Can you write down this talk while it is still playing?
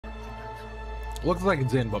Looks like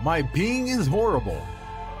it's in, but my ping is horrible.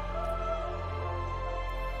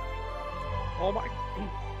 Oh my...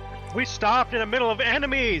 We stopped in the middle of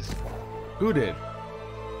enemies! Who did?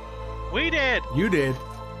 We did! You did.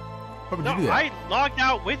 Why would you do that? I logged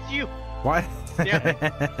out with you! Why? Yeah.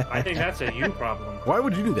 I think that's a you problem. Why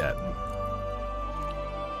would you do that?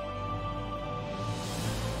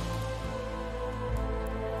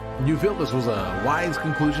 You feel this was a wise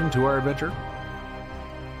conclusion to our adventure?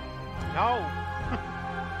 No!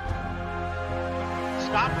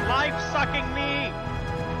 Stop life-sucking me!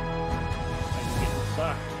 I'm getting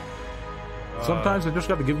sucked. Sometimes I just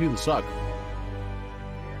got to give you the suck.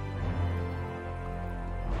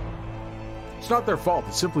 It's not their fault.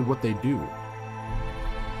 It's simply what they do.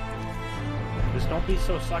 Just don't be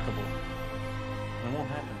so suckable. It won't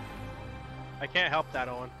happen. I can't help that,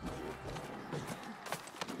 Owen.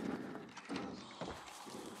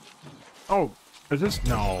 Oh, is this?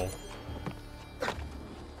 No.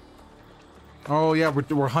 Oh, yeah,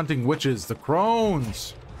 we're hunting witches. The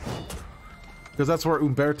crones. Because that's where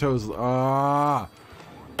Umberto's... I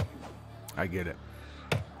get it.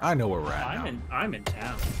 I know where we're at now. I'm in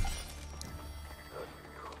town.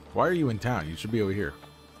 Why are you in town? You should be over here.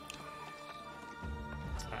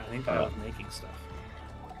 I think I was making stuff.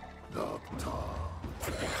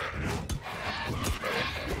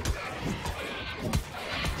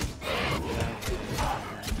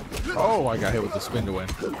 Oh, I got hit with the spin to win.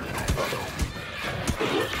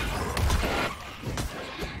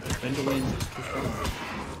 Spin to win.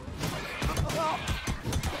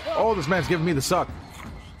 Oh, this man's giving me the suck.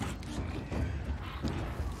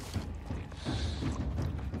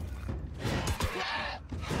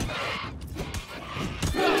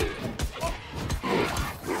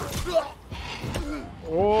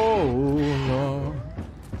 Oh, no.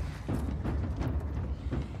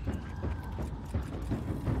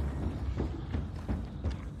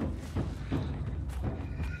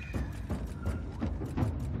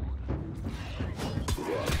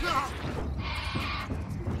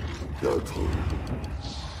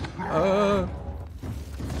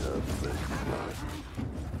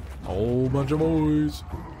 Whole bunch of boys.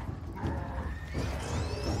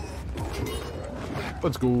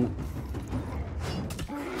 Let's go.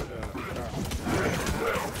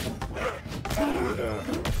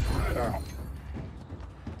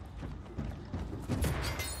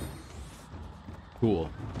 Cool.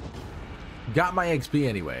 Got my XP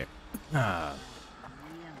anyway.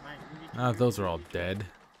 Those are all dead.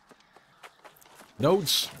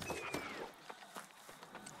 Notes.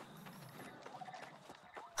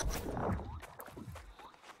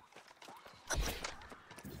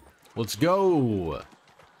 Let's go.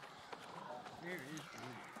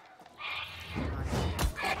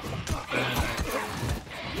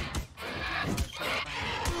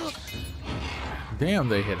 Damn,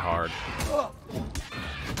 they hit hard.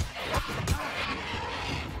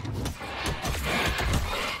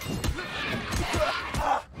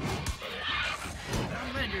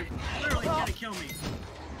 You're literally gonna kill me.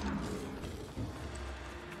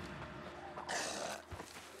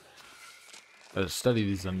 Let's study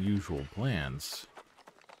these unusual plans.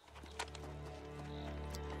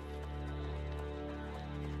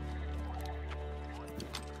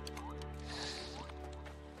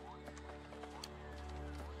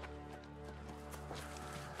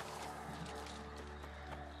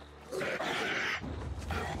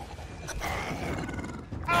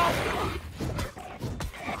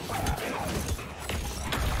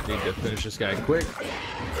 Need to finish this guy quick.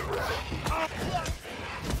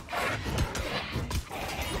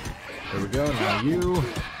 There we go, now you.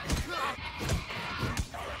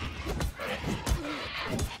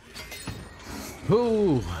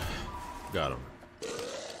 Ooh, got him.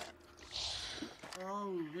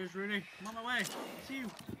 Oh, there's Rudy. I'm on my way. See you.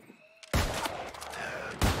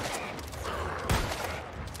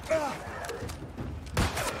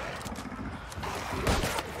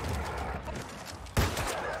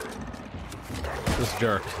 This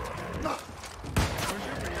jerk.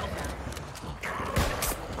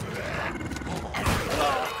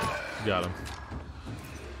 Got him.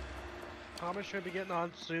 Thomas should be getting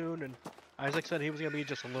on soon, and Isaac said he was gonna be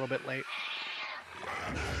just a little bit late.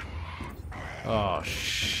 Oh,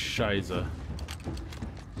 shiza.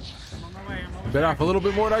 I'm on my way. I'm almost Bit off a little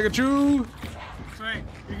bit more than I got you. That's right.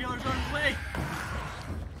 Your healer's on his way.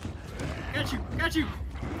 Got you. Got you.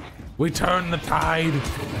 We turn the tide.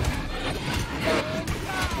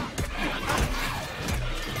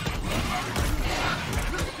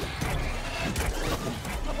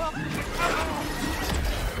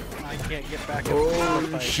 I can't get back.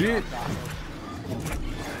 Oh shit!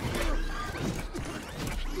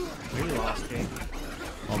 lost, King.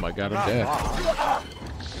 Oh my god, I'm Not dead. lost.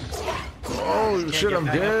 Oh Can't shit, get I'm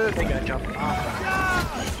back up. dead. They got jumped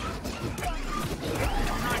off.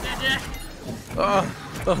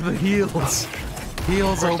 Oh, the heals.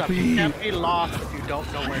 Heals First OP. up, you can't be lost if you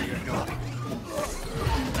don't know where you're going.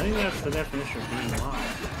 I think that's the definition of being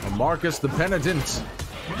lost. Marcus the Penitent.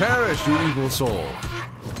 Perish, you evil soul.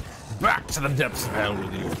 Back to the depths of hell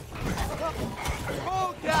with you.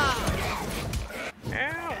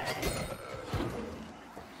 Ow!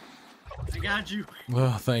 I got you.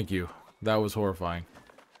 Oh, thank you. That was horrifying.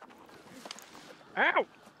 Ow!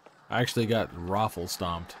 I actually got raffle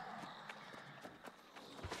stomped.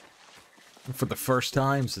 For the first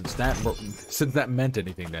time since that meant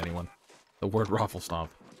anything to anyone. The word raffle stomp.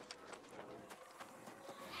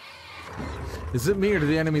 Is it me or do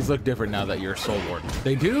the enemies look different now that you're a soul warden?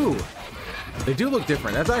 They do! They do look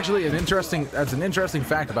different. That's actually an interesting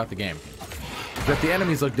fact about the game. That the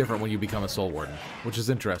enemies look different when you become a soul warden, which is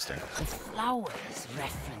interesting. The flowers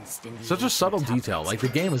referenced in the Such a subtle detail. Like, the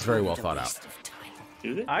game is very well thought out.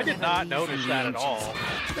 Do they? I did not notice that at all.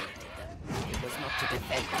 It was not to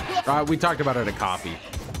defend. We talked about it at coffee.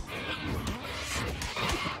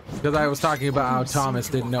 Because I was talking about how Thomas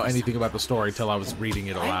didn't know anything about the story till I was reading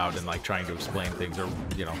it aloud and like trying to explain things or,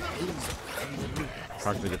 you know,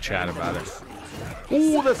 talking to the chat about it.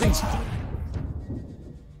 Ooh, that thing's...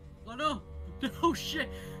 Oh no! Oh shit!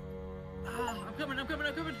 I'm coming!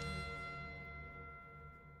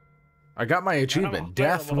 I got my achievement,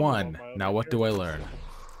 Death 1. Now what do I learn?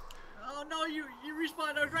 Oh no! You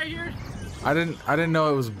respawned. I was right here. I didn't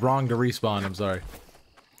know it was wrong to respawn. I'm sorry.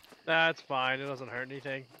 That's fine. It doesn't hurt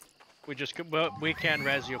anything. We can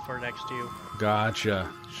res you for next to you. Gotcha.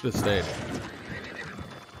 Should have stayed.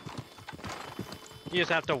 You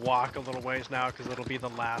just have to walk a little ways now because it'll be the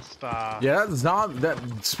last. Yeah, that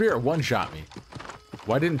spirit one-shot me.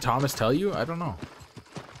 Why didn't Thomas tell you? I don't know.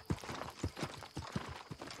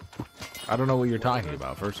 I don't know what you're talking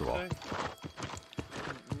about, first of all.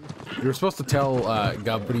 You were supposed to tell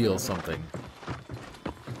Gabriel something.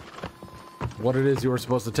 What it is you were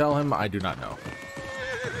supposed to tell him, I do not know.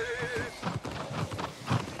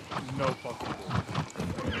 No fucking.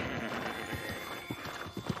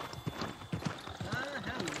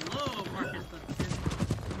 Hello, Marcus.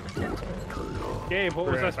 Gabe, what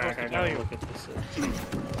was I supposed to tell you? Look at this.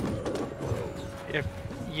 If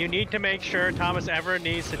you need to make sure Thomas ever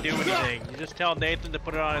needs to do anything, you just tell Nathan to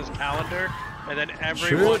put it on his calendar, and then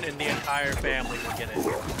everyone in the entire family will get it.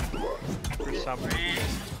 For some reason.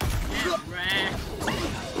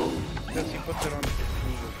 Because he puts it on his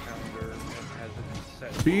Google calendar and has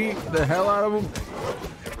it set. Beat the hell out of him.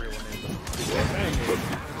 Everyone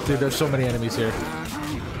is. Dude, there's so many enemies here.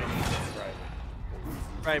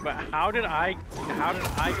 Right, but how did I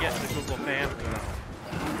get the Google family?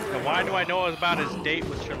 And why do I know it was about his date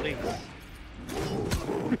with Charlize?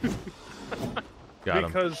 Got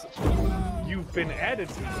him. Because you've been added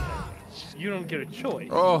to it. You don't get a choice.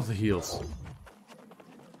 Oh, the heals.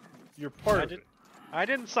 You're part of it. I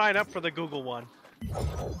didn't sign up for the Google one.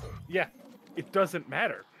 Yeah, it doesn't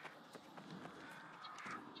matter.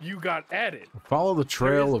 You got added. Follow the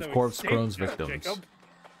trail There of is no corpse escape crones now, victims. Jacob.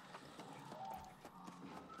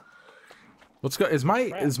 Let's go. Is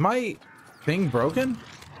my thing broken?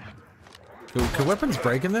 Can weapons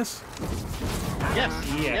break in this?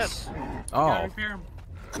 Yes. Yes. Oh, Repair 'em.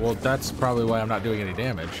 well, that's probably why I'm not doing any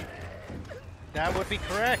damage. That would be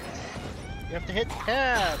correct. You have to hit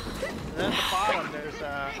tab. And then at the bottom, there's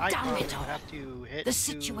icon it you all. have to hit. The to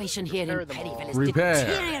situation here repair in them all. Perryville is Repair.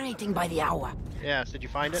 deteriorating by the hour. Yes, did you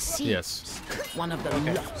find it? See, Yes, one of the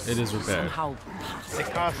lots it is repaired. somehow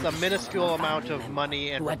It costs a minuscule amount of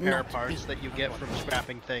money and Who had repair not parts that you get from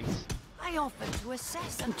scrapping things. I offered to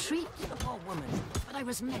assess and treat the poor woman, but I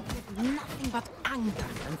was met with nothing but anger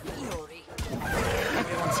and fury.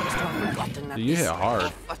 Everyone seems to have forgotten that You this hit hard.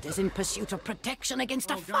 effort is in pursuit of protection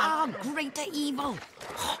against a far greater evil.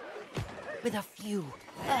 With a few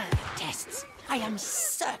further tests, I am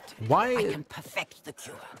certain Why- I can perfect the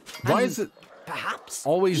cure. Why And is it perhaps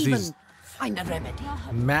always even these find a remedy?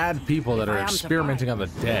 mad people that If are I am to experimenting on the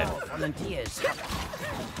find dead? more volunteers.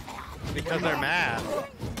 Because they're mad.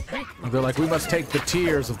 They're like, we must take the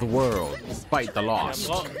tears of the world, fight the lost.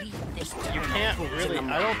 Well, you can't really.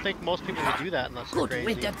 I don't think most people would do that unless they're Good crazy.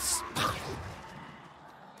 riddance.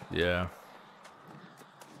 Yeah.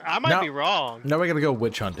 I might Now- be wrong. Now we gotta go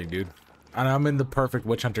witch hunting, dude. And I'm in the perfect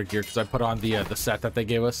witch hunter gear because I put on the set that they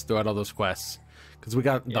gave us throughout all those quests. Because we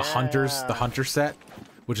got the hunter set,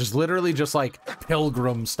 which is literally just like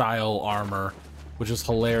pilgrim style armor, which is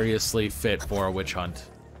hilariously fit for a witch hunt.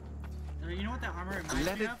 You know what that armor reminds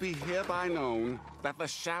Let me it of? be hereby known that the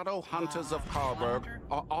Shadow Hunters of Carberg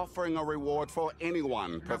are offering a reward for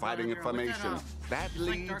anyone providing information. That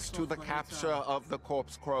leads to the capture of the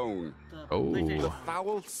corpse crone. Oh. The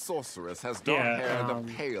foul sorceress has dark hair and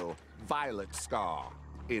a pale, violet scar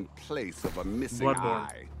in place of a missing Bloodborne.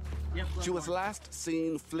 eye. Yep, She was last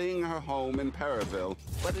seen fleeing her home in Periville,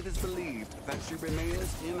 but it is believed that she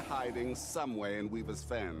remains in hiding somewhere in Weaver's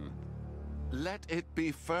Fen. Let it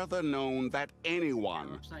be further known that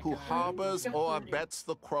anyone who harbors or abets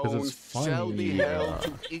the crone it's shall be funny. held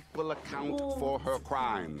to equal account for her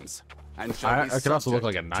crimes, and shall be I could also look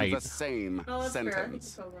like a subject to knight. the same Oh, that's fair. I think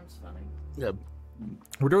sentence. Pilgrim's funny. Yeah.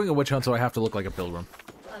 We're doing a witch hunt, so I have to look like a pilgrim.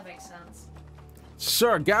 That makes sense.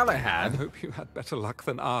 Sir I Galahad. hope you had better luck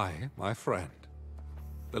than I, my friend.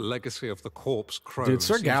 The legacy of the corpse crone Dude,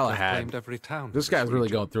 Sir seems to have Galahad. claimed every town. This in guy's really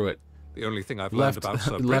region. going through it. The only thing I've Left, learned about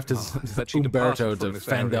Sir left his Britmar is that she departed Umberto from to this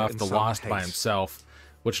fend area off in the some lost by haste. himself,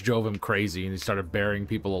 which drove him crazy, and he started burying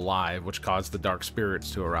people alive, which caused the dark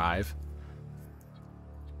spirits to arrive.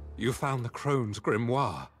 You found the crone's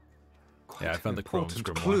grimoire. Quite Yeah, I found an the crone's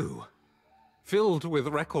important grimoire. clue. Filled with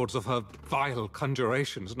records of her vile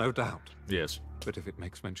conjurations, no doubt. Yes. But if it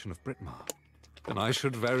makes mention of Britmar, then I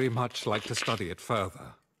should very much like to study it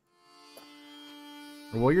further.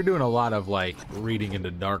 Well, you're doing a lot of, like, reading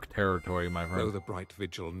into dark territory, my Though friend. the Bright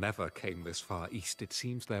Vigil never came this far east, it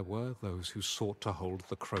seems there were those who sought to hold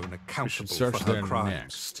the crone We accountable should search for her there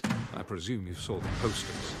crimes. next. I presume you saw the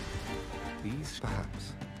posters. These,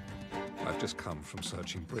 perhaps. I've just come from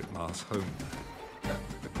searching Britmar's home.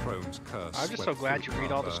 The crone's curse. I'm just so swept glad through you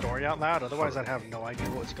read all the Carberg. story out loud. Otherwise, I'd have no idea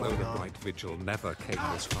what's Though going the on. Bright Vigil never came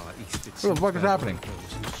this far east, it What the seems fuck is there happening? were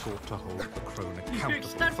those who sought to hold the crone accountable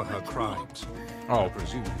start for her with the crimes. I Oh,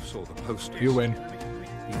 presume you saw the posters. you win.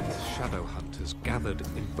 These shadow hunters gathered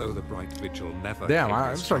in, though the Bright Vigil never Damn, came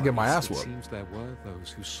I'm this starting to get far my east, ass it whooped. seems there were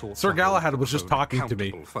those who sought Sir to hold Galahad the was just crone talking to me.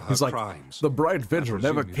 accountable for her He's like, crimes. the Bright Vigil I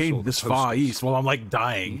never presume you saw came the this far posters. east while I'm, like,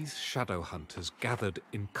 dying. These shadow hunters gathered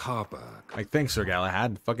in Carberg. Like, thanks, Sir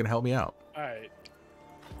Galahad. Fucking help me out. Alright.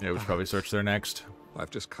 Yeah, we should probably search there next.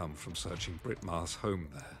 I've just come from searching Britmar's home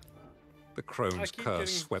there. The crone's keep curse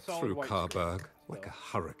getting swept solid through white Carberg screens, like so.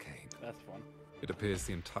 a hurricane. That's fun. It appears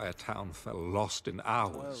the entire town fell lost in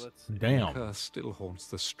hours. let's The Damn. curse still haunts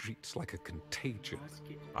the streets like a contagion.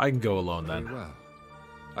 I can go alone Very then. well.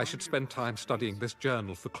 I should spend time studying this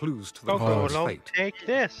journal for clues to the Go, crone's no, fate take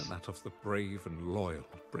this. and that of the brave and loyal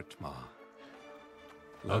Britmar.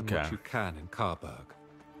 Learn Okay. what you can in Carberg,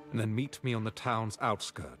 and then meet me on the town's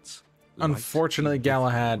outskirts. Light Unfortunately, be with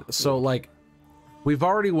Galahad, you. so, like, we've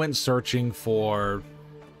already went searching for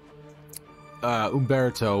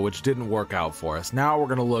Umberto, which didn't work out for us. Now we're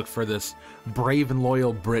gonna look for this brave and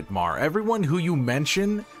loyal Britmar. Everyone who you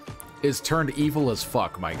mention is turned evil as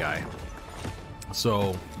fuck, my guy.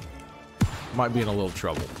 So, might be in a little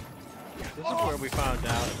trouble. This is where we found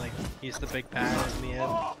out, like, he's the big bad in the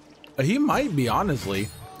end. He might be, honestly.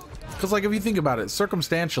 Because, like, if you think about it,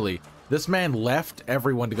 circumstantially, this man left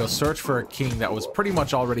everyone to go search for a king that was pretty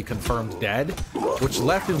much already confirmed dead, which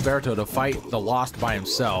left Umberto to fight the Lost by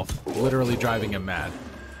himself, literally driving him mad.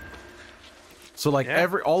 So, like, Yeah.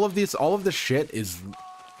 all of this shit is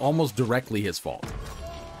almost directly his fault.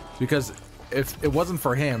 Because if it wasn't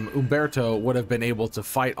for him, Umberto would have been able to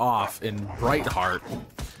fight off in Brightheart,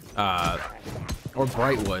 or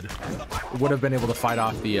Brightwood, would have been able to fight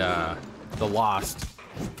off the Lost.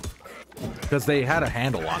 Because they had a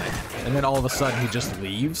handle on it. And then all of a sudden he just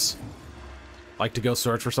leaves. Like to go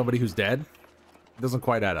search for somebody who's dead. It doesn't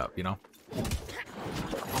quite add up, you know?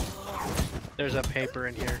 There's a paper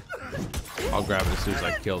in here. I'll grab it as soon as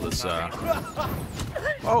I kill this,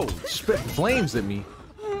 Oh, spit flames at me.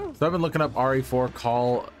 So I've been looking up RE4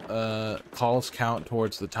 calls count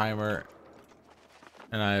towards the timer.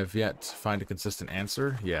 And I've yet to find a consistent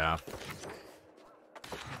answer. Yeah.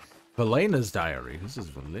 Velena's diary. This is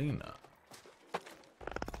Velena.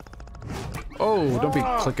 Oh, don't be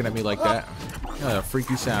clicking at me like that.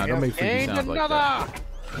 Freaky sound. Don't make freaky sounds like that.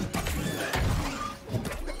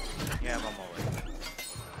 Yeah, I'm on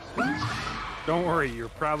my way. Don't worry, you're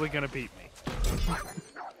probably gonna beat me.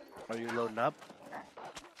 Are you loading up?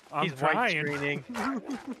 I'm He's white trying. screening.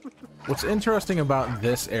 What's interesting about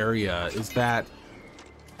this area is that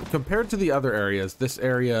compared to the other areas, this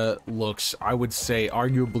area looks, I would say,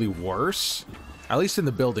 arguably worse. At least in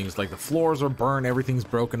the buildings, like the floors are burned, everything's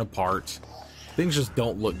broken apart. Things just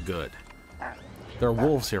don't look good. There are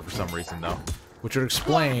wolves here for some reason, though, which would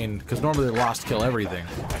explain, because normally the Lost kill everything.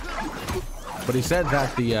 But he said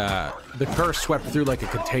that the curse swept through like a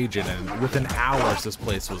contagion, and within hours this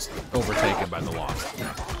place was overtaken by the Lost.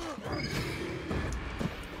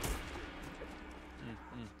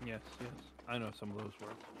 I know some of those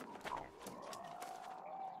work.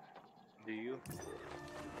 Do you?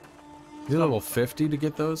 You're level 50 to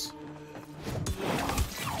get those?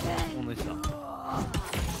 Only some.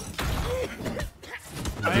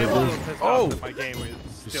 I am a little pissed off that my game is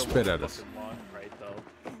still spit at us. fucking long right though.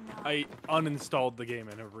 I uninstalled the game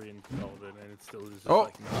and have reinstalled it, and it still is just Oh!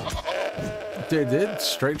 like no. Did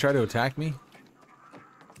Straight try to attack me?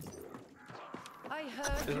 I heard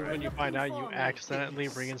This is you when you find out you accidentally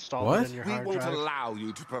reinstalled What? it in your We hard won't drive. allow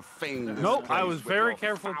you to profane this Nope, I place was with very your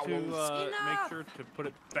careful foul to make sure to put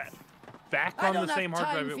it back I on don't the same have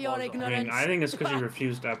hard time drive for it your was on. ignorance. I mean, I think it's because you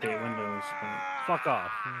refused to update Windows. But... Fuck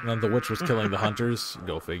off. And then the witch was killing the hunters.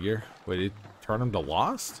 Go figure. Wait, did it turn them to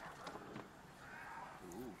Lost?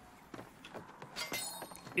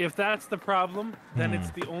 If that's the problem, then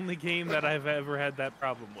it's the only game that I've ever had that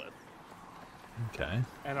problem with. Okay.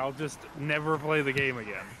 And I'll just never play the game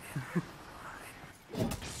again.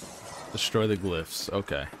 Destroy the glyphs.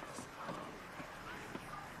 Okay.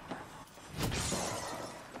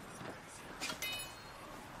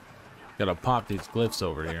 Gotta pop these glyphs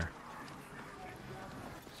over here.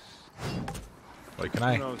 Wait, can Who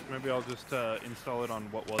I? knows? Maybe I'll just install it on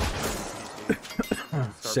what was PC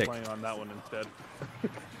and start Sick. playing on that one instead.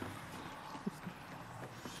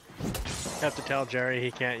 Have to tell Jerry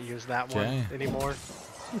he can't use that one Okay. anymore.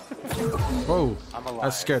 Whoa! I'm alive.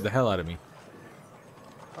 That scared the hell out of me.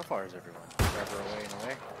 How far is everyone? Forever away and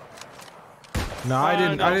away? No, I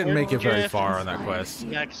didn't. no, I didn't make we're it very just far on that quest.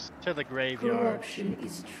 Next to the graveyard. Corruption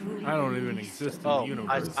is truly I don't even exist in the Oh,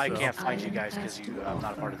 universe. I so- can't find you guys because I'm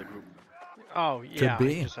not a part of the group. Oh, yeah.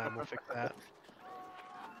 be. We'll fix that.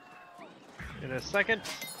 In a second.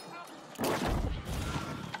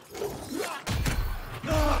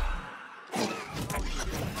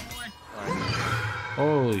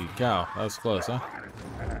 Holy cow, that was close, huh?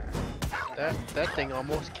 That thing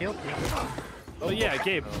almost killed me. Oh yeah,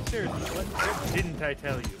 Gabe. Seriously, what didn't I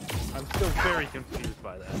tell you? I'm still very confused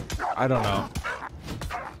by that. I don't know.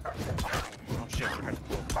 Oh shit, we're gonna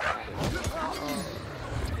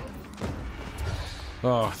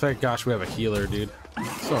Oh, thank gosh we have a healer, dude.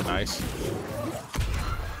 So nice.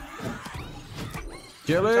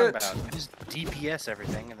 Kill What are you it! talking about? I just DPS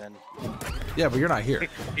everything and then Yeah, but you're not here, it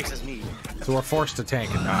fixes me. so we're forced to tank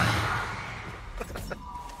and die.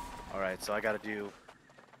 Alright, so I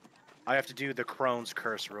have to do the Crone's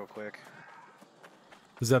Curse real quick.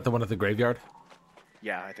 Is that the one at the graveyard?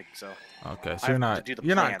 Yeah, I think so. Okay, I so you're have to not do the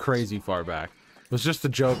you're not plans. crazy far back. It was just a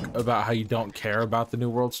joke about how you don't care about the New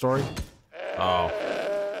World story. Oh.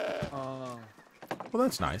 Well,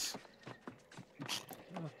 that's nice.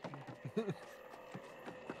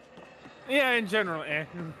 Yeah, in general, eh.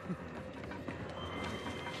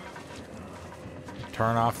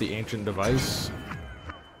 Turn off the ancient device.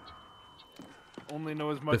 Only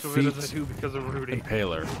know as much of it as Defeat I do because of Rudy.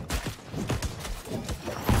 Impaler.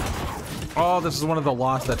 Oh, this is one of the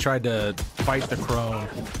Lost that tried to fight the crone.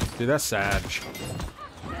 Dude, that's sad.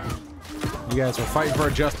 You guys were fighting for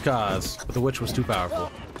a just cause, but the witch was too powerful.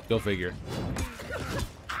 Go figure.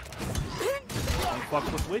 Don't fuck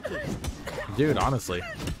with witches. Dude, honestly.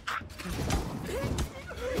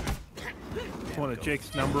 It's one of Jake's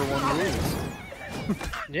 #1 rules.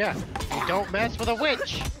 Yeah, you don't mess with a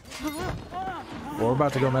witch. We're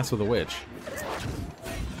about to go mess with a witch.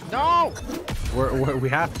 No! We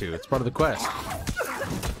have to. It's part of the quest.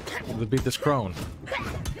 To beat this crone.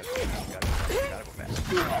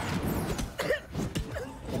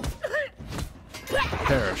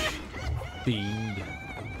 Perish. Fiend.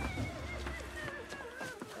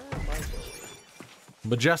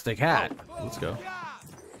 Majestic hat. Let's go.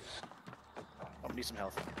 I'll need some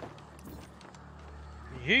health.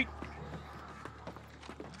 Yeet.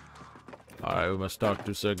 Alright, we must talk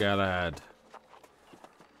to Sir Galahad.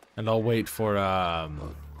 And I'll wait for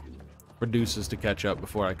Reduces to catch up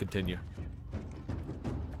before I continue.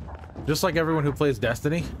 Just like everyone who plays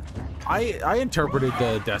Destiny, I interpreted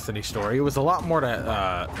the Destiny story. It was a lot more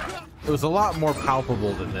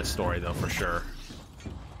palpable than this story, though, for sure.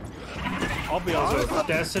 I'll be honest.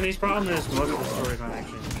 Destiny's problem is most of the story's not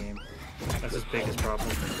actually in the game. That's his biggest problem.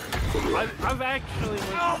 I've actually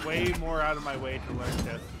went way more out of my way to learn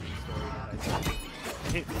Destiny's story than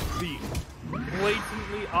I did. The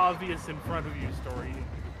blatantly obvious in front of you story.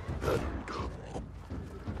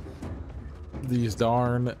 These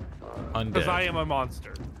darn Because I undead. am a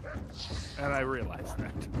monster. And I realize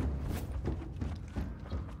that.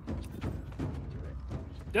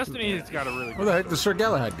 Destiny has got a really Where good the heck does Sir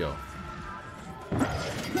Galahad go?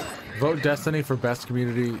 Vote Destiny for best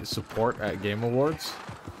community support at Game Awards?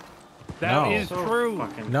 That No. is true.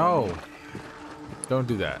 Fucking No. Don't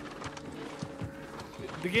do that.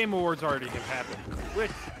 the Game Awards already have happened,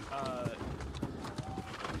 which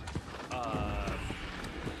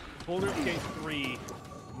Baldur's Gate 3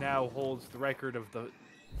 now holds the record of the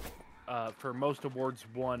for most awards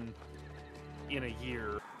won in a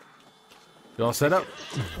year. You all set up?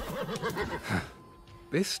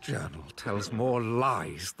 This journal tells more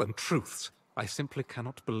lies than truths. I simply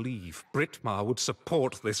cannot believe Britmar would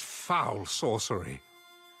support this foul sorcery.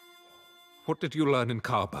 What did you learn in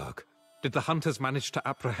Carberg? Did the hunters manage to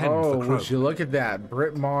apprehend the crone? Would you look at that?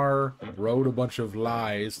 Britmar wrote a bunch of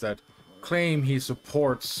lies that claim he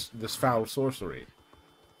supports this foul sorcery.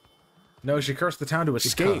 No, she cursed the town to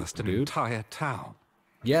escape, She cursed an dude. entire town.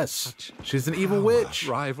 Yes, she's an evil Power witch.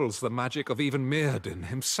 Rivals the magic of even Mirrodin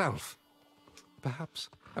himself. Perhaps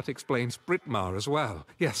that explains Britmar as well.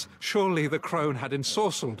 Yes, surely the crone had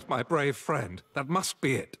ensorcelled my brave friend. That must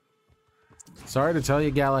be it. Sorry to tell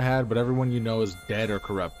you, Galahad, but everyone you know is dead or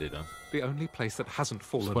corrupted. Huh? The only place that hasn't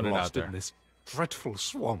fallen put it out lost there. in this dreadful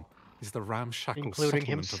swamp is the ramshackle Including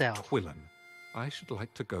settlement himself. of Twillen. I should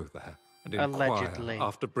like to go there and Allegedly. inquire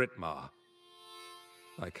after Britmar.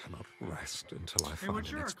 I cannot rest until I find what's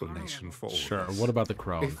an your explanation arcana for all Sure, this. what about the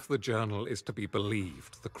crone? If the journal is to be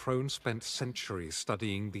believed, the crone spent centuries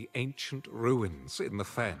studying the ancient ruins in the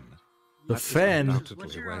Fen. The Fen?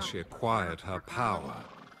 Undoubtedly where she acquired her power.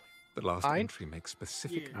 The last Fine. entry makes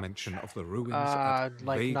specific mention of the ruins at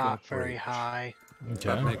Like Vega not very Bridge. high. That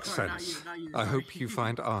Okay. makes Sorry, not sense. you, I hope you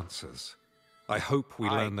find answers. I hope we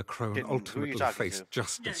learn the crone didn't- who are you ultimately talking faced to?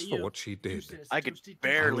 justice Yeah, for what she did. I could I will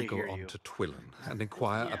barely go hear on you. to Twillen and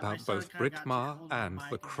inquire Yeah, my about son both kinda got to Britmar hold and mic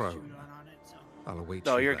the and crone. shoot on it, so. I'll await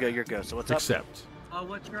No, you you're there. good. You're good. So what's up? Except.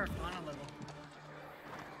 What's your arcana level?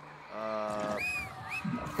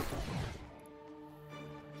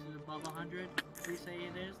 Is it above 100? We say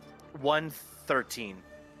it is. 113.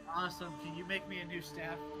 Awesome. Can you make me a new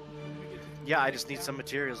staff? Yeah, I just need some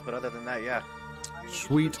materials, but other than that, yeah.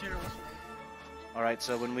 Sweet. All right.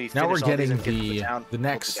 So when we Now we're finish all these getting and get to the town, the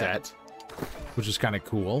next we'll be done. set, which is kind of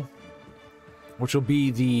cool. Which will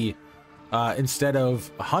be the instead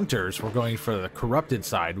of hunters, we're going for the corrupted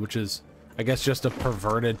side, which is, I guess, just a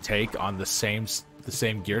perverted take on the same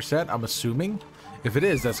gear set. I'm assuming. If it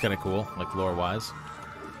is, that's kind of cool, like lore wise.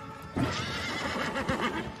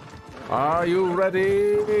 Are you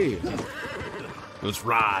ready? Let's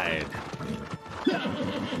ride.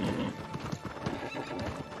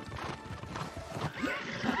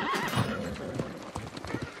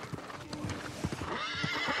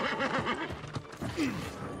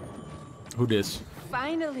 Who dis?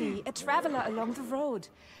 Finally, a traveler along the road.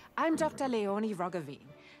 I'm Dr. Leonie Rogovine.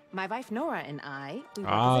 My wife Nora and I. We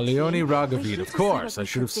work Ah, as a team. Leonie We're Rogovine, here of to see course, what I we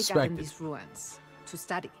should have can dig up in suspected. these ruins to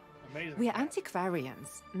study. Amazing. We are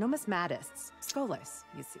antiquarians, numismatists, scholars,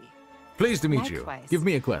 you see. Pleased to meet you. Likewise. Give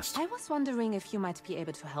me a quest. I was wondering if you might be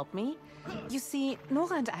able to help me. You see,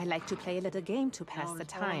 Nora and I like to play a little game to pass the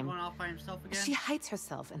time. Going off by himself again? She hides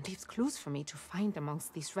herself and leaves clues for me to find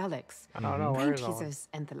amongst these relics. I don't know where Brain is Owen? pieces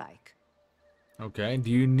and the like. Okay, do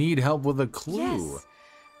you need help with a clue? Yes,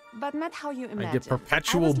 but not how you imagine. get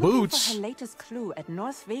perpetual I was looking boots. for her latest clue at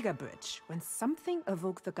North Vega Bridge when something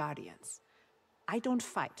awoke the Guardians. I don't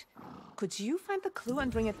fight. Could you find the clue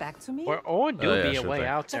and bring it back to me? Or Owen do yeah, be sure a way thing.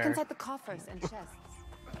 out Check there. inside the coffers and chests.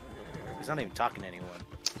 He's not even talking to anyone.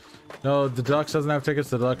 No, the deluxe doesn't have tickets.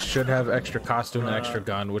 The deluxe should have extra costume and extra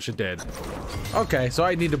gun, which it did. Okay, so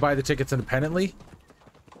I need to buy the tickets independently.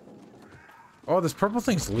 Oh, this purple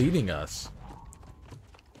thing's leading us.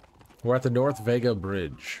 We're at the North Vega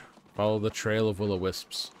Bridge. Follow the trail of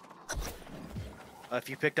will-o-wisps. If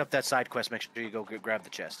you picked up that side quest, make sure you go grab the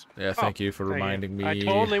chest. Yeah, thank you for Dang it. reminding me. I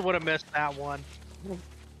totally would have missed that one.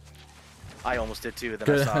 I almost did too. Then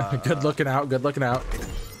Good, I saw good looking out. Good looking out.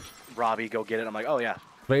 Robbie go get it. I'm like, oh yeah.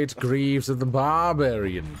 Plate Greaves of the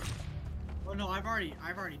Barbarian. Oh no, I've already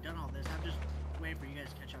done all this. I'm just waiting for you guys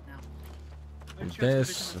to catch up now. I'm And sure it's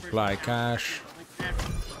this, gonna be apply first cash.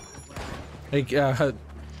 like, Hey,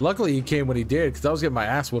 luckily he came when he did, because I was getting my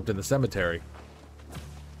ass whooped in the cemetery.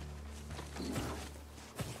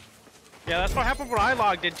 Yeah, that's what happened when I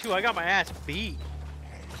logged in too. I got my ass beat.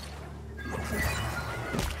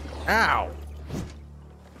 Ow!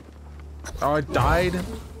 Oh, I died?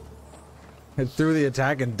 I threw the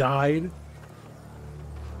attack and died?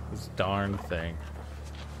 This darn thing.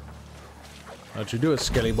 Don't you do it,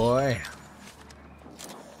 Skelly boy.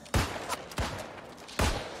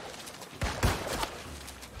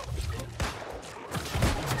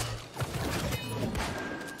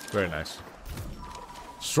 Very nice.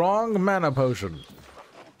 Strong mana potion.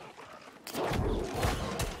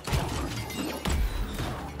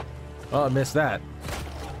 Oh, I missed that.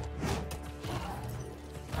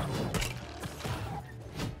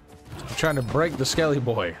 trying to break the Skelly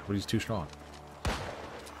boy, but he's too strong.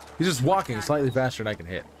 He's just walking slightly faster than I can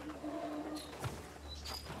hit.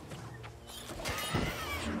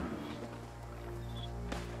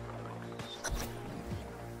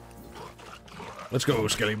 Let's go,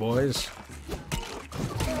 Skelly boys.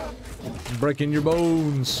 Breaking your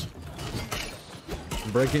bones.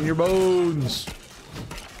 Breaking your bones.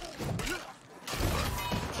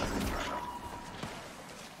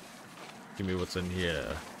 Give me what's in here.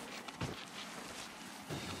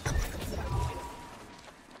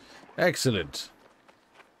 Excellent.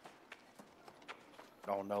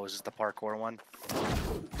 Oh no, is this the parkour one?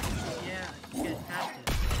 Yeah, you guys passed it.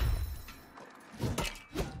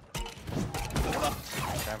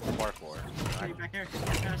 Time for parkour. Hey, back here. You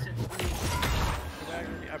guys passed it.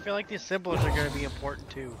 I feel like these symbols are going to be important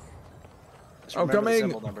too. Just Oh, remember the coming.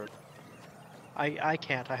 symbol number. I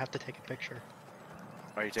can't. I have to take a picture.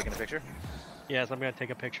 Are you taking a picture? Yes, I'm going to take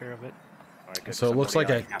a picture of it. All right, good, So it looks like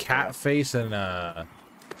a somebody, cat face and a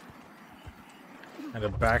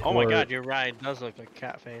backward. Oh my god, you're right. It does look like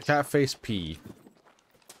cat face. Cat face P.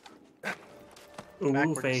 Ooh,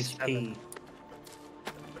 Backwards face 7. P.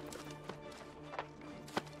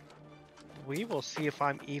 We will see if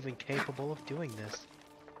I'm even capable of doing this.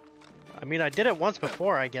 I mean, I did it once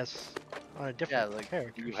before, I guess, on a different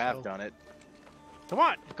character. You have so- done it. Come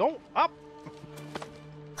on, go up!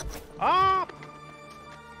 Up!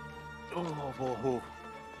 Oh.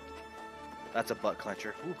 That's a butt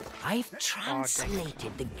clencher. Ooh. I've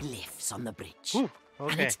translated the glyphs on the bridge. Ooh,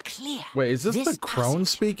 And okay. it's clear. Wait, is this the crone passage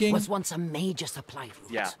speaking? Was once a major supply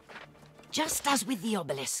route. Yeah. Just as with the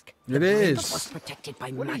obelisk, It the bridge is. was protected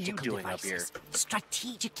by What are you magical doing up devices,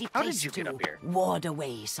 strategically How did placed you get to up here? ward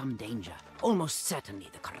away some danger, almost certainly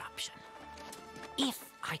the corruption. If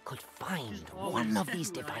I could find one of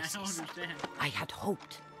these I don't devices, understand. I had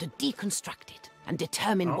hoped to deconstruct it and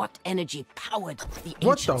determine what energy powered the What the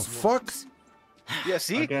ancients' fuck? works. Yeah,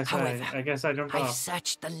 see? However, I guess I jumped I off.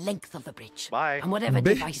 searched the length of the bridge. Bye. And whatever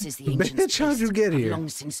Bitch- devices the ancients bitch, how'd you placed get have here? long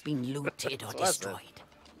since been looted or That's what I said. destroyed.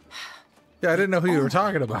 Yeah, I didn't know who you were Only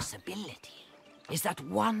talking about. Possibility is that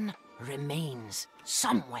one remains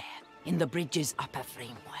somewhere in the bridge's upper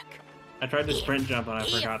framework. I tried to sprint jump and I If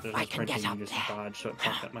forgot there's I a can sprinting get you up just there. dodge, so it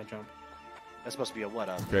fucked up my jump. That's supposed to be a what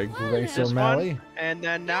up? Greg Grace This O'Malley. one, and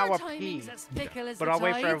then now Your a P. timing's as fickle as But the I'll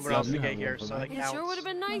wait for tides. everyone else to Yeah, get here, so it It counts. sure would have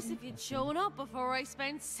been nice if you'd shown up before I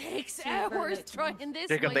spent 6 hours trying this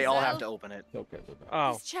Jacob, myself. they all have to open it.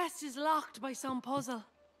 Oh, This chest is locked by some puzzle.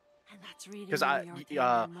 And that's really Because none of your thing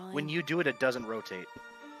or when mine. you do it, it doesn't rotate.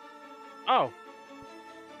 oh.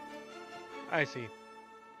 I see.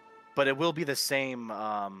 But it will be the same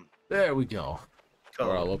There we go. code.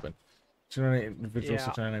 We're all open. 298 individual, Yeah.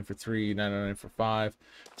 699 for 3, 999 for 5.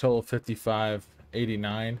 Total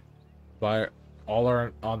 55.89. Buy all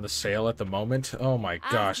are on the sale at the moment. Oh my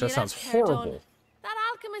gosh, that After sounds that's tear done, horrible. That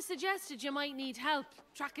alchemist suggested you might need help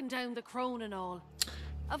tracking down the crone and all.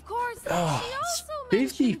 Of course, Oh, she it's also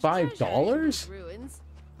mentioned $55 treasure in ruins.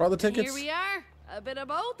 for all the Here tickets. we are. A bit of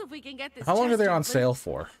both if we can get this How long are chest they on open. sale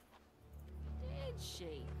for? Did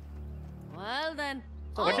she? Well then.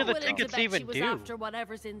 What do I'm the willing to tickets bet even she was do? after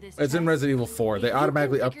whatever's in this It's in chest. Resident Evil 4. They If you can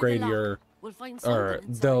automatically figure the upgrade lock, your, we'll find or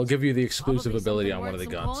something they'll inside. give you the exclusive Probably ability something on one of the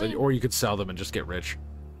worth some guns, coin. or you could sell them and just get rich.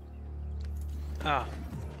 Ah.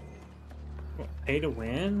 Pay to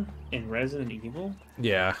win in Resident Evil?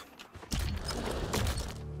 Yeah.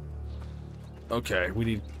 Okay, we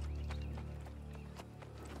need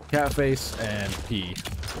cat face and P.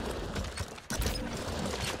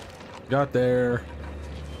 Got there.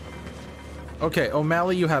 Okay,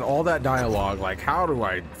 O'Malley, you had all that dialogue. Like, how do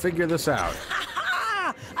I figure this out?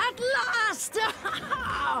 Ha! At last!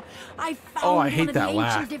 I found Oh, I one hate of that the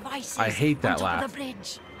laugh. ancient devices I hate that on top laugh. Of the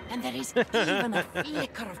bridge, and there is even a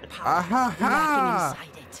flicker of power Ah-ha-ha!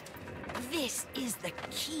 lurking inside it. This is the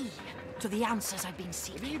key to the answers I've been What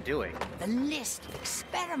are you seeking. doing? The list of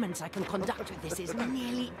experiments I can conduct with this is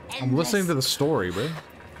nearly endless. I'm listening to the story, bro.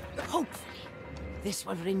 Hopefully, this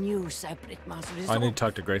will renew Sir Britmar's resolve. I need to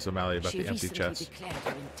talk to Grace O'Malley about She the empty recently chest. declared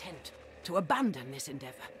her intent to abandon this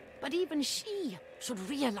endeavor, but even she should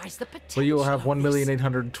realize the potential. So you will have of this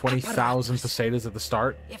 1,820,000 apparatus. pesetas at the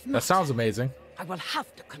start? If That not, sounds amazing. I will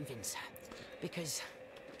have to convince her, because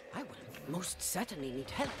I will most certainly need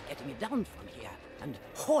help getting it down from here and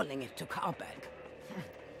hauling it to Carberg.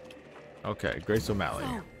 Okay, Grace O'Malley.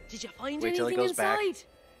 So, did you find Wait till he anything goes back. inside?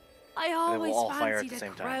 I we'll always all fire at fancied the a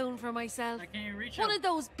same time. crown for myself. I can't even reach One up. of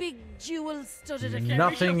those big jewel-studded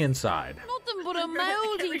Nothing inside. Nothing but a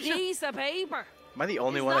mouldy piece of paper. Am I the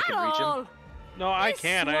only Is one that that can reach him? all? No, I This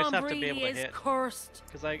can. I just have swamp to be able really to is hit. cursed.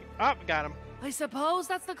 Because I... Oh, got him. I suppose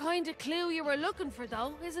that's the kind of clue you were looking for,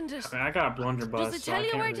 though, isn't it? I mean, I got a blunderbuss. Does it so I tell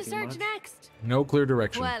you can't where really to do search much. next? No clear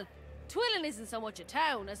direction. Well, Twillin isn't so much a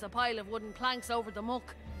town as a pile of wooden planks over the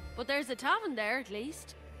muck. But there's a tavern there, at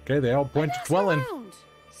least. Okay, they all point to Ask Twillin. around.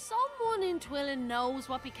 Someone in Twillin knows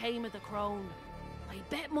what became of the crone. I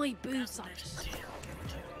bet my boots on it.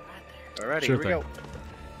 Alrighty, Sure here we thing. go.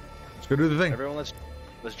 Let's go do the thing. Everyone,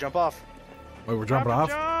 let's jump off. Wait, we're jumping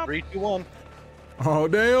off? 3, 2, 1. Oh,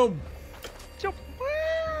 damn. Jump.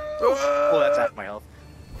 Oh, that's half my health.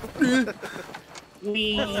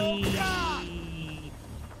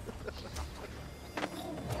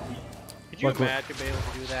 Could you imagine being able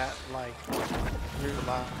to do that? Like,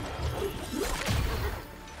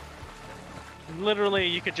 literally,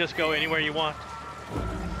 you could just go anywhere you want.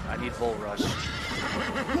 I need Bull Rush. I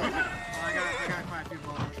got quite a few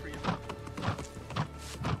boulders for you.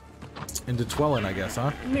 Into Twillin, I guess,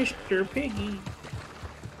 huh? Mr. Piggy.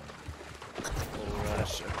 Bull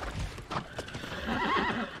Rush.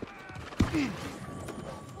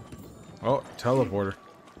 Oh, teleporter.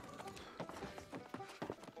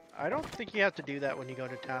 I don't think you have to do that when you go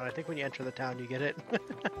to town. I think when you enter the town, you get it.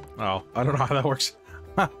 Oh, I don't know how that works.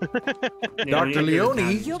 Yeah, Dr.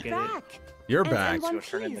 Leone, You're back. you're And back. one Go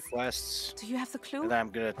turn in the please. quests. Do you have the clue? And then I'm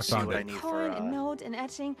gonna see found what it. I need Coin, for a note, an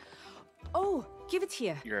etching. Oh, give it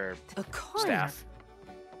here. your A coin. staff.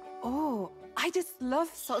 Oh, I just love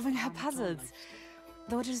solving her puzzles.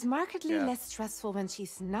 Though it is markedly Yeah. less stressful when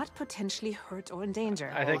she's not potentially hurt or in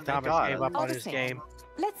danger. I think thank Thomas God. gave up All on the his same. game.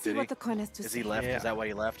 Let's see Did what he? the coin has to Is say. he left? Yeah. Is that why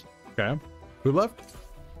he left? Okay. Who left?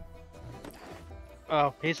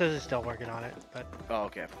 Oh, he says he's still working on it, Oh,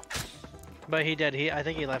 okay. but he did. I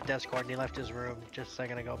think he left Discord and he left his room just a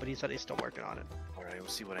second ago. But he said he's still working on it. Alright, we'll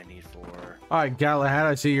see what I need for. All right, Galahad,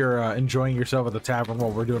 I see you're enjoying yourself at the tavern while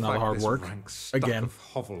we're doing all the fact hard this work. rank stuff Again. of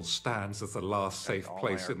hovels stands as the last safe all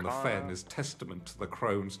place my in the arcana. fen is testament to the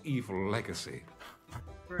crone's evil legacy.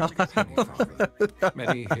 Where's the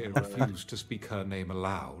Many here refuse to speak her name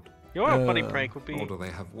aloud, You know what a funny prank would be? nor do they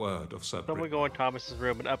have word of Sir Someone Brit. go in Thomas's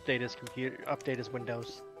room and update his computer, update his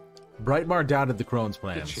Windows. Brightmar doubted the crone's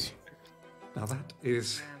Did she? plans. Now that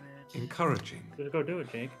is encouraging. Just go do it,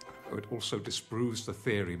 Jake. Though it also disproves the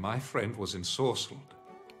theory my friend was ensorcelled.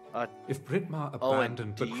 Uh, If Britmar oh, and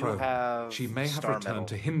abandoned do the you crone, have she may have star returned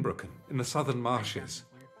to metal? Hinbroken in the southern marshes.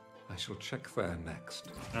 I shall check there next.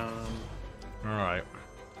 All right.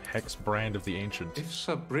 Hex brand of the ancient. If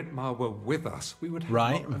Sir Britmar were with us, we would have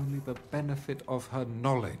Right. not only the benefit of her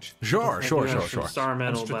knowledge, Sure, but sure, her sure, Some sure. Star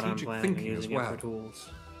metal, and but I'm strategic planning on thinking as using it well. for tools.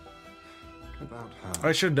 Without her,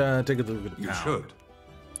 I should take a look at the you town. should.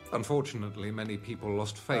 Unfortunately, many people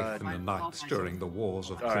lost faith in the knights during the wars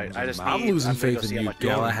of Alright, Crimson I just Mountain. I'm losing I'm gonna go faith in see how you, much-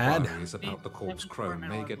 Galahad. Inquiries about the corpse crone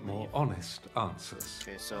may get more honest answers.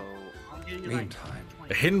 Okay, so I'll give you like Meantime,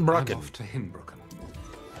 20. I'm Hinbroken. off to Hinbroken.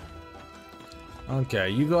 Okay,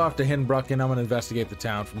 you go off to Hinbroken. I'm going to investigate the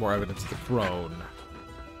town for more evidence of the crone.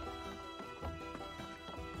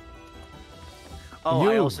 oh,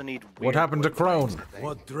 I You, also need. What happened to Crone?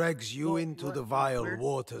 What drags you into the vile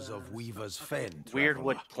waters of Weaver's Fen?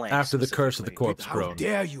 Weirdwood planks. After the curse of the specifically. corpse How crone.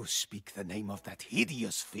 dare you speak the name of that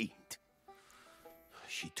hideous fiend?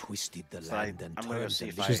 She twisted the So land and I'm gonna go turned see the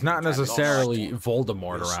if I She's can not find necessarily We're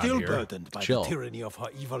Voldemort around still here. burdened by Chill. the tyranny of her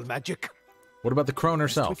evil magic. What about the crone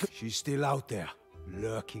herself? She's still out there,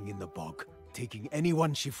 lurking in the bog, taking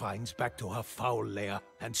anyone she finds back to her foul lair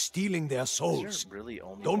and stealing their Is souls. there really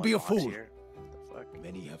only Don't one be a box fool. here? What the fuck?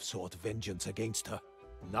 Many have sought vengeance against her.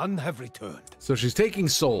 None have returned. So she's taking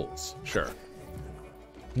souls. Sure.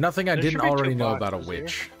 Nothing I There didn't should be two already know about a boxes here.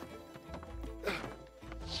 witch.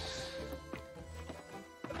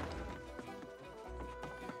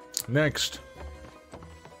 Next.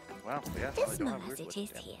 Wow, yeah. I Dismal don't have as it Weirdwood.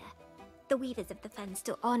 is here, the weavers of the fen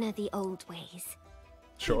still honor the old ways.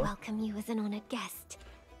 We Sure. welcome you as an honored guest.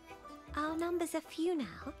 Our numbers are few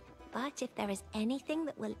now, but if there is anything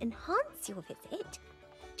that will enhance your visit,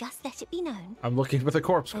 just let it be known. I'm looking for the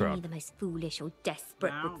corpse Only crone. the most foolish or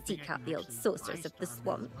desperate I would don't think seek I out can the old actually sorceress buy of the Star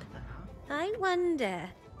swamp. Metal with that, huh? I wonder,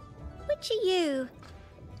 which are you?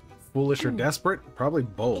 Foolish or desperate? Probably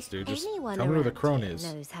both, dude. Just Anyone tell me where the around crone here is.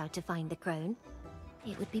 knows how to find the crone,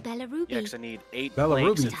 it would be Bella Ruby. Yeah, because I need 8 Bella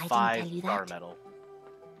planks Ruby. and I didn't 5 tell you star that. metal.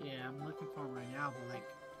 Yeah, I'm looking for him right now, but like,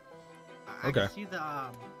 I Okay. can see the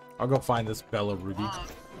I'll go find this Bella Ruby.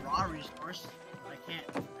 raw resource. But I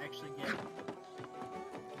can't actually get.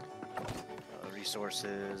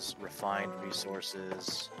 Resources, refined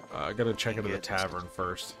resources, I gotta check into the Get- tavern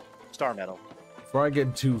first. star metal. Before I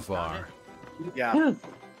get too far. Yeah.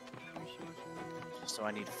 So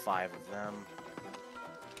I need 5 of them.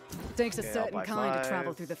 Takes a Okay, I'll certain buy kind to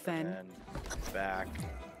travel 5, through the fen. And back.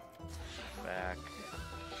 back.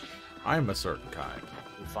 I'm a certain kind.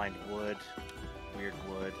 We find wood, weird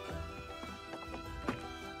wood. 1,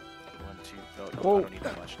 2. Oh, no, Whoa. I don't need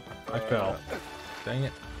that much. I fell. Dang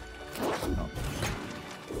it.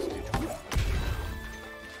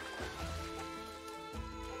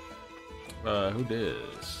 Oh. Who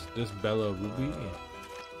dis? This Bella Ruby?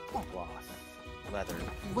 Cloth. Leather.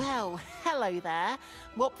 Well, hello there.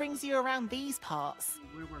 What brings you around these parts?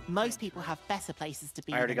 Most people have better places to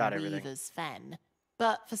be I already than got everything. Weaver's Fen.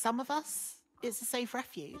 But for some of us, it's a safe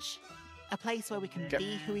refuge. A place where we can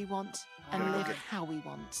be who we want and live how we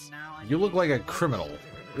want. You look like a criminal.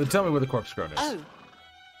 Tell me where the corpse crone is. Oh,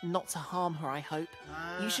 not to harm her, I hope.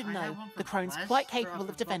 You should know, the crone's quite capable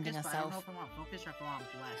of defending herself.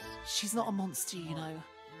 She's not a monster, you know.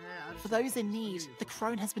 For those in need, the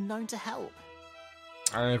crone has been known to help.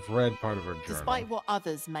 I've read part of her journal. Despite what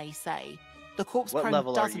others may say, the corpse What crone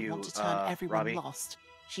level are doesn't you, want to turn everyone Robbie? lost.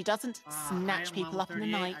 She doesn't snatch people up in the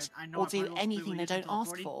night or do anything they don't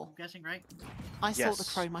ask for. Guessing, right? I saw the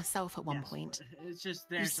Yes. crone myself at one point. It's just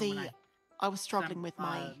there. You so when see, I was struggling with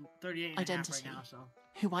my 38 and a half identity, right now, so.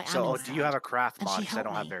 who I am So, do you have a craft and mod? she Because I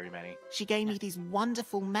don't helped have me. very many. She gave me these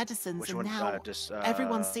wonderful medicines, Which and one? now Just,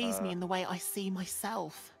 everyone sees me in the way I see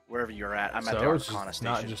myself. Wherever you're at. I'm at So the it's Arcana not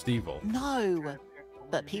station. just evil. No,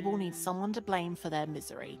 but people need someone to blame for their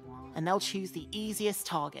misery, and they'll choose the easiest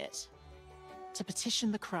target. To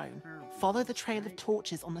petition the crone, follow the trail of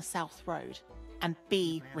torches on the South Road, and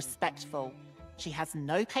be respectful. She has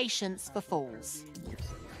no patience for fools.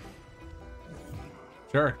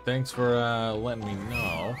 Sure, thanks for letting me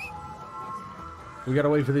know. We gotta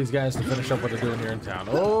wait for these guys to finish up what they're doing here in town.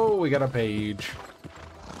 Oh, we got a page.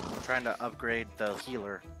 I'm trying to upgrade the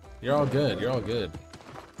healer. You're all good, you're all good.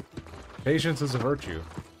 Patience is a virtue.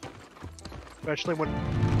 Especially when